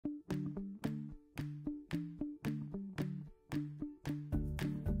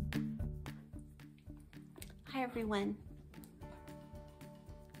Hi everyone.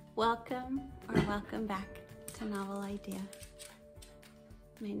 Welcome back to Novel iDeea.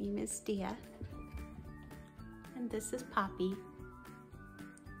 My name is Deea and this is Poppy.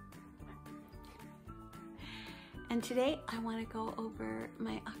 And today I want to go over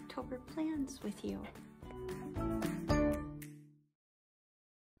my October plans with you.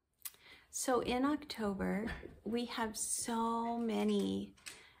 So in October, we have so many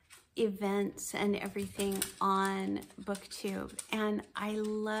events and everything on BookTube, and I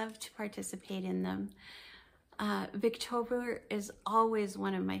love to participate in them. Victober is always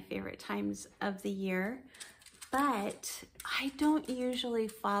one of my favorite times of the year, but I don't usually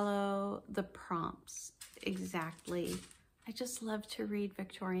follow the prompts exactly. I just love to read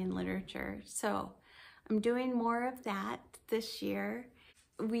Victorian literature, so I'm doing more of that this year.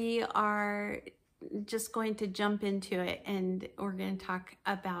 We are just going to jump into it and we're going to talk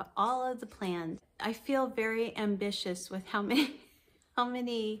about all of the plans. I feel very ambitious with how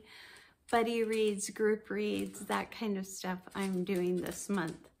many buddy reads, group reads, that kind of stuff I'm doing this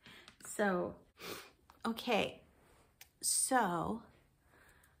month. So, okay, so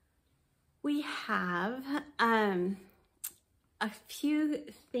we have a few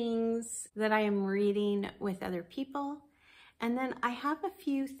things that I am reading with other people. And then I have a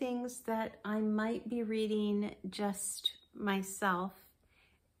few things that I might be reading just myself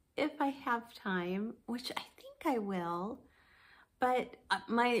if I have time, which I think I will. But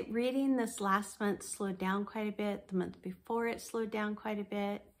my reading this last month slowed down quite a bit. The month before it slowed down quite a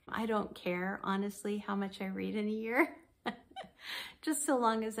bit. I don't care, honestly, how much I read in a year. Just so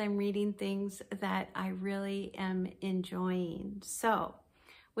long as I'm reading things that I really am enjoying. So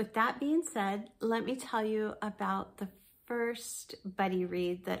with that being said, let me tell you about the first buddy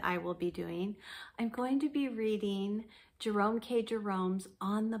read that I will be doing. I'm going to be reading Jerome K. Jerome's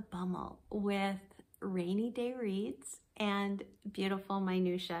On the Bummel with Rainy Day Reads and Beautiful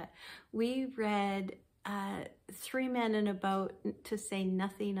Minutia. We read 3 Men in a Boat, to say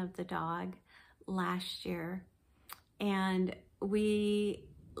nothing of the dog, last year, and we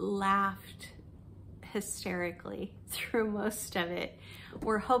laughed hysterically through most of it.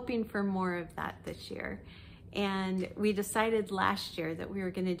 We're hoping for more of that this year. And we decided last year that we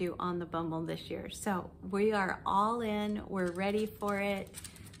were going to do On the Bummel this year. So we are all in, we're ready for it.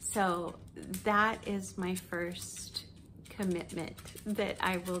 So that is my first commitment that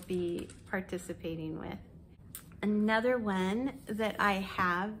I will be participating with. Another one that I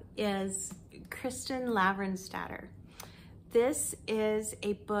have is Kristen Lavransdatter. This is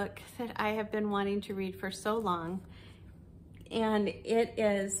a book that I have been wanting to read for so long. And it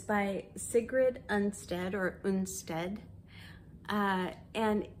is by Sigrid Unsted, or Unsted,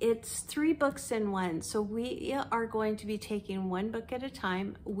 and it's 3 books in one. So we are going to be taking one book at a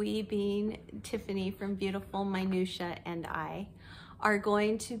time. We, being Tiffany from Beautiful Minutia, and I are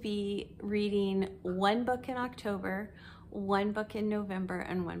going to be reading 1 book in October, 1 book in November,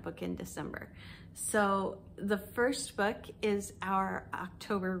 and 1 book in December. So the first book is our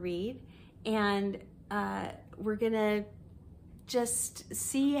October read, and we're gonna just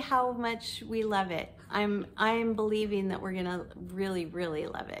see how much we love it. I'm believing that we're gonna really, really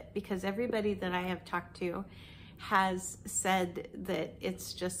love it, because everybody that I have talked to has said that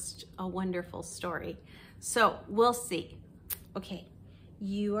it's just a wonderful story. So we'll see. Okay,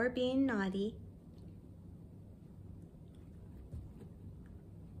 you are being naughty.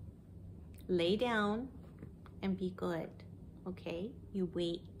 Lay down and be good, okay? You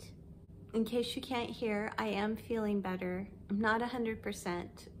wait. In case you can't hear, I am feeling better. I'm not 100%,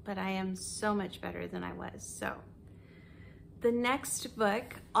 but I am so much better than I was. So the next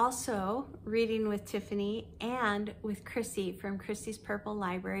book, also reading with Tiffany and with Chrissy from Chrissy's Purple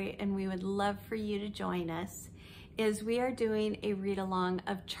Library, and we would love for you to join us, is we are doing a read-along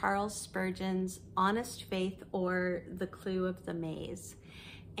of Charles Spurgeon's Honest Faith, or The Clue of the Maze.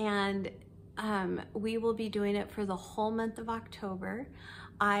 And we will be doing it for the whole month of October.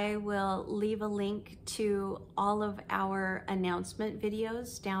 I will leave a link to all of our announcement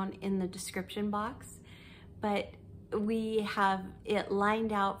videos down in the description box, but we have it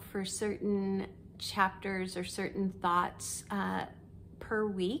lined out for certain chapters or certain thoughts per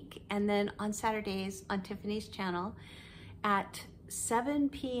week. And then on Saturdays on Tiffany's channel at 7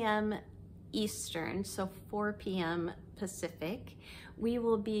 p.m. Eastern, so 4 p.m. Pacific, we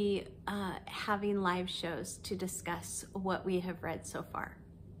will be having live shows to discuss what we have read so far.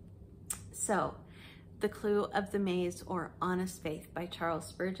 So, The Clue of the Maze, or Honest Faith by Charles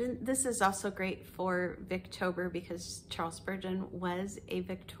Spurgeon. This is also great for Victober because Charles Spurgeon was a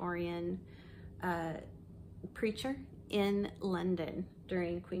Victorian preacher in London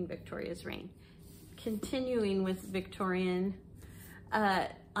during Queen Victoria's reign. continuing with Victorian, I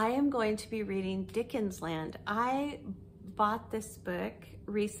am going to be reading Dickensland. I bought this book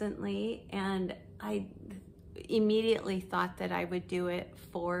recently and I immediately thought that I would do it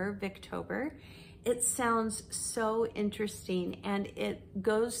for Victober. It sounds so interesting, and it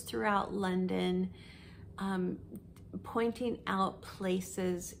goes throughout London, pointing out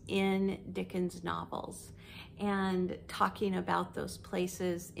places in Dickens' novels and talking about those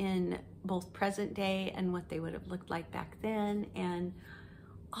places in both present day and what they would have looked like back then and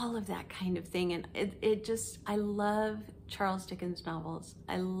all of that kind of thing. And I love Charles Dickens novels.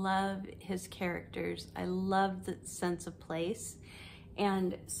 I love his characters. I love the sense of place.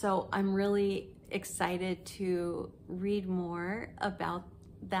 And so I'm really excited to read more about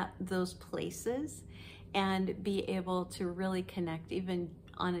those places and be able to really connect even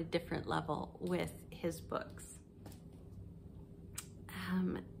on a different level with his books.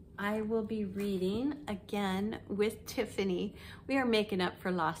 I will be reading again with Tiffany. We are making up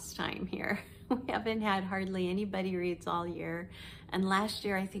for lost time here. We haven't had hardly anybody reads all year. And last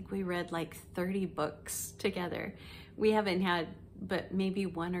year, I think we read like 30 books together. We haven't had but maybe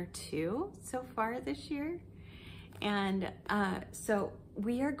 1 or 2 so far this year. And so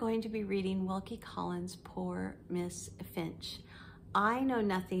we are going to be reading Wilke Collins' Poor Miss Finch. I know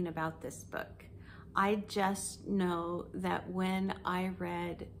nothing about this book. I just know that when I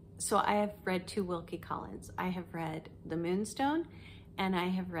read, so I have read 2 Wilke Collins. I have read The Moonstone and I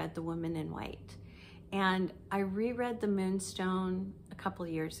have read The Woman in White. And I reread The Moonstone a couple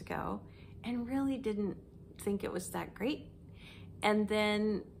years ago and really didn't think it was that great. And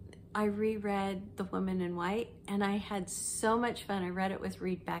then I reread The Woman in White and I had so much fun. I read it with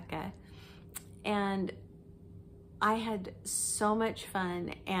Rebecca and I had so much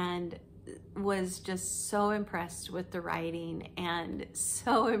fun and was just so impressed with the writing and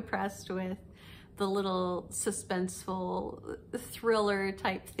so impressed with the little suspenseful thriller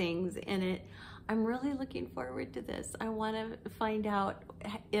type things in it. I'm really looking forward to this. I want to find out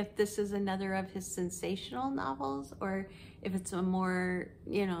if this is another of his sensational novels or if it's a more,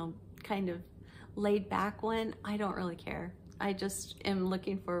 you know, kind of laid back one. I don't really care. I just am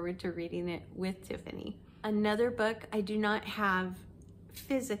looking forward to reading it with Tiffany. Another book I do not have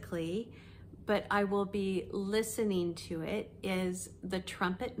physically, but I will be listening to it, is The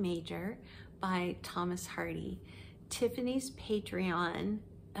Trumpet-Major by Thomas Hardy. Tiffany's Patreon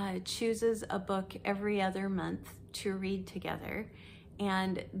chooses a book every other month to read together,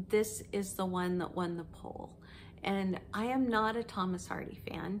 and this is the one that won the poll. And I am not a Thomas Hardy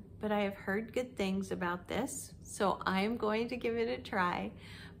fan, but I have heard good things about this, so I am going to give it a try,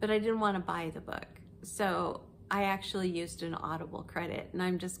 but I didn't want to buy the book. So I actually used an Audible credit, and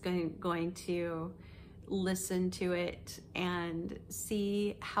I'm just going to listen to it and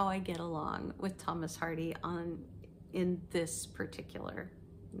see how I get along with Thomas Hardy in this particular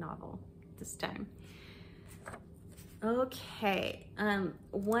novel this time. Okay,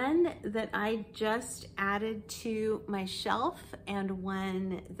 one that I just added to my shelf and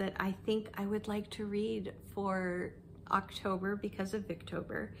one that I think I would like to read for October because of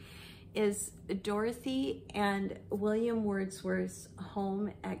Victober is Dorothy and William Wordsworth's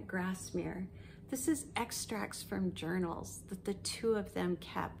Home at Grasmere. This is extracts from journals that the 2 of them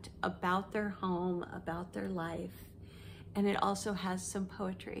kept about their home, about their life, and it also has some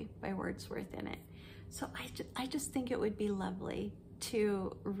poetry by Wordsworth in it. So I just think it would be lovely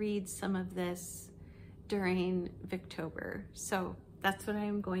to read some of this during Victober. So that's what I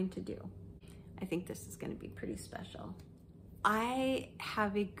am going to do. I think this is going to be pretty special. I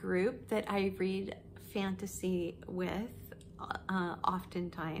have a group that I read fantasy with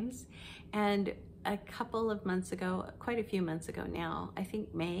oftentimes, and a couple of months ago, quite a few months ago now, I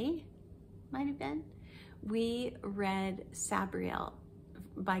think May might have been, we read Sabriel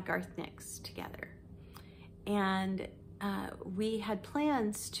by Garth Nix together. And we had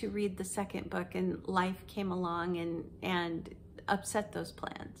plans to read the second book, and life came along and upset those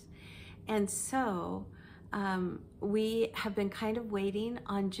plans. And so we have been kind of waiting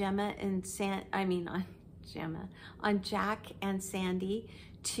on on Jack and Sandy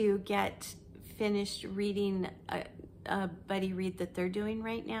to get finished reading a buddy read that they're doing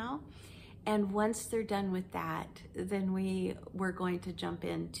right now. And once they're done with that, then we're going to jump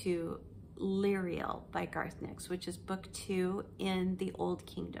into Lirael by Garth Nix, which is book 2 in the Old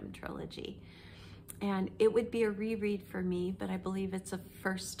Kingdom trilogy. And it would be a reread for me, but I believe it's a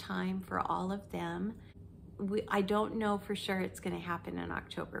first time for all of them. I don't know for sure it's going to happen in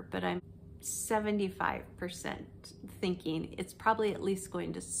October, but I'm 75% thinking it's probably at least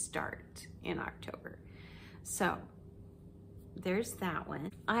going to start in October. So there's that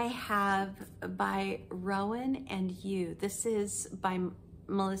one. I have by Rowan and You. This is by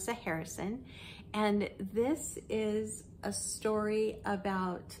Melissa Harrison, and this is a story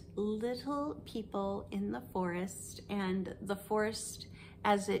about little people in the forest and the forest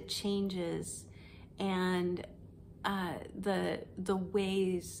as it changes, and the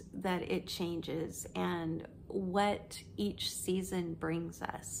ways that it changes and what each season brings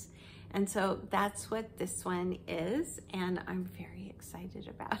us. And so that's what this one is, and I'm very excited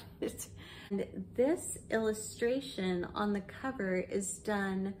about it. And this illustration on the cover is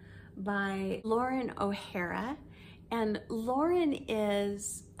done by Lauren O'Hara. And Lauren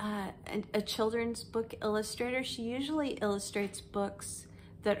is a children's book illustrator. She usually illustrates books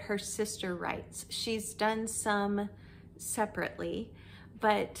that her sister writes. She's done some separately,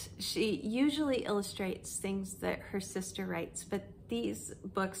 but she usually illustrates things that her sister writes. But these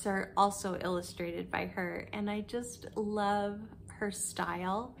books are also illustrated by her, and I just love her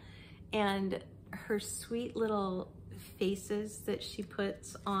style and her sweet little faces that she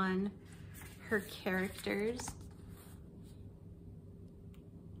puts on her characters.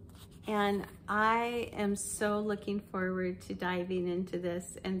 And I am so looking forward to diving into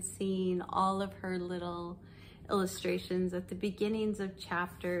this and seeing all of her little illustrations at the beginnings of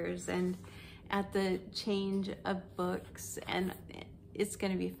chapters and at the change of books, and it's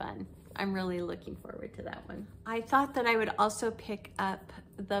going to be fun. I'm really looking forward to that one. I thought that I would also pick up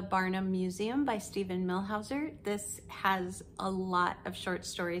The Barnum Museum by Stephen Milhauser. This has a lot of short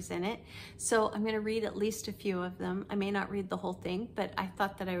stories in it, so I'm going to read at least a few of them. I may not read the whole thing, but I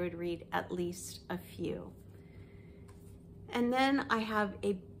thought that I would read at least a few. And then I have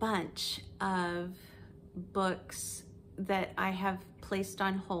a bunch of books that I have placed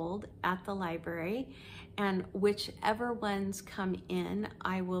on hold at the library, and whichever ones come in,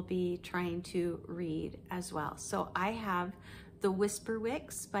 I will be trying to read as well. So I have the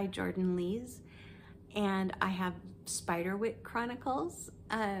Whisperwicks by Jordan Lees, and I have Spiderwick Chronicles.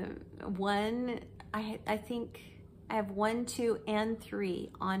 I think I have 1, 2, and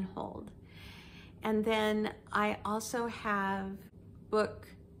 3 on hold. And then I also have book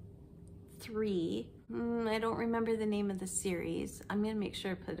 3. I don't remember the name of the series. I'm gonna make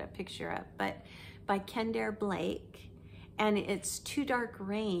sure to put a picture up, but by Kendare Blake, and it's Two Dark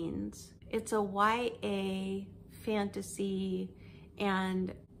Rains. It's a YA fantasy,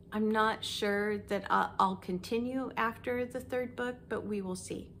 and I'm not sure that I'll continue after the 3rd book, but we will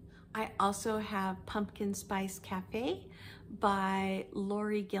see. I also have Pumpkin Spice Cafe by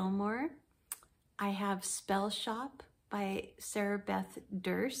Laurie Gilmore. I have Spellshop by Sarah Beth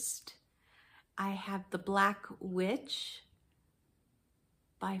Durst. I have The Black Witch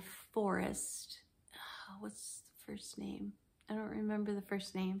by Forrest. What's the first name? I don't remember the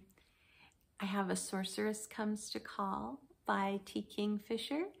first name. I have A Sorceress Comes to Call by T.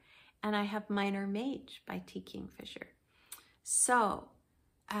 Kingfisher, and I have Minor Mage by T. Kingfisher. So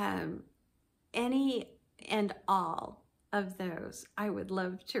any and all of those I would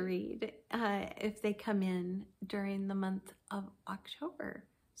love to read if they come in during the month of October.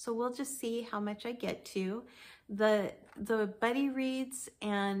 So we'll just see how much I get to. The buddy reads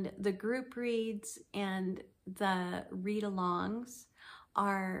and the group reads and the read-alongs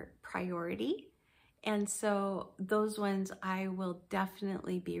are priority. And so those ones I will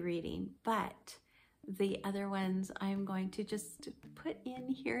definitely be reading, but the other ones I'm going to just put in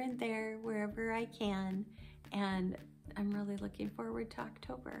here and there wherever I can. And I'm really looking forward to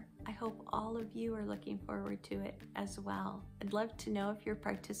October. I hope all of you are looking forward to it as well. I'd love to know if you're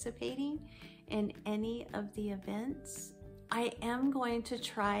participating in any of the events. I am going to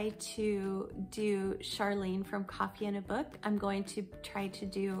try to do Charlene from Coffee and a Book. I'm going to try to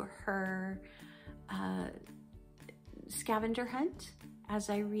do her scavenger hunt as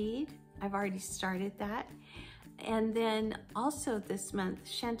I read. I've already started that. And then also this month,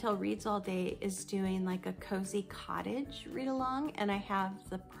 Chantel Reads All Day is doing like a cozy cottage read along, and I have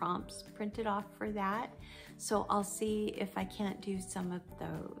the prompts printed off for that. So I'll see if I can't do some of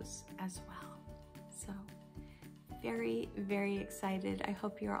those as well. So very, very excited. I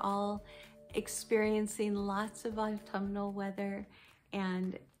hope you're all experiencing lots of autumnal weather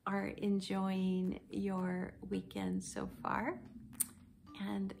and are enjoying your weekend so far.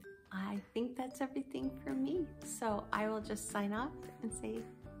 And I think that's everything for me. So I will just sign off and say,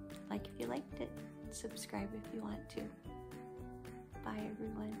 like if you liked it, subscribe if you want to. Bye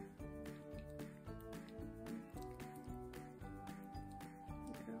everyone.